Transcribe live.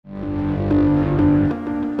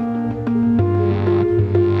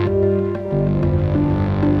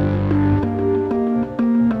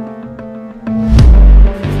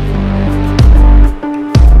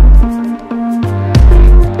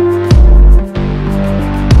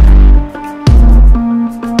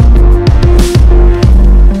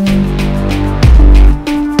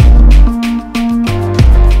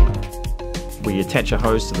attach a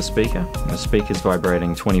hose to the speaker. The speaker is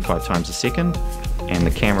vibrating 25 times a second, and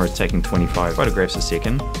the camera is taking 25 photographs a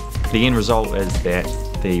second. The end result is that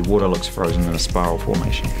the water looks frozen in a spiral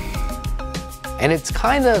formation. And it's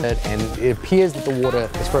kind of, and it appears that the water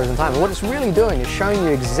is frozen in time. And what it's really doing is showing you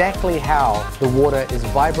exactly how the water is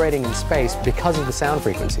vibrating in space because of the sound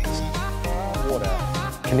frequencies. Water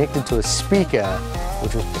connected to a speaker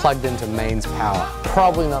which was plugged into mains power.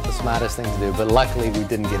 Probably not the smartest thing to do, but luckily we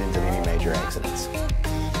didn't get into any major accidents.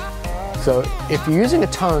 So if you're using a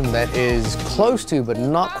tone that is close to but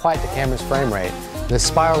not quite the camera's frame rate, the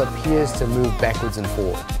spiral appears to move backwards and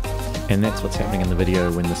forward. And that's what's happening in the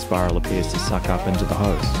video when the spiral appears to suck up into the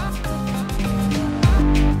hose.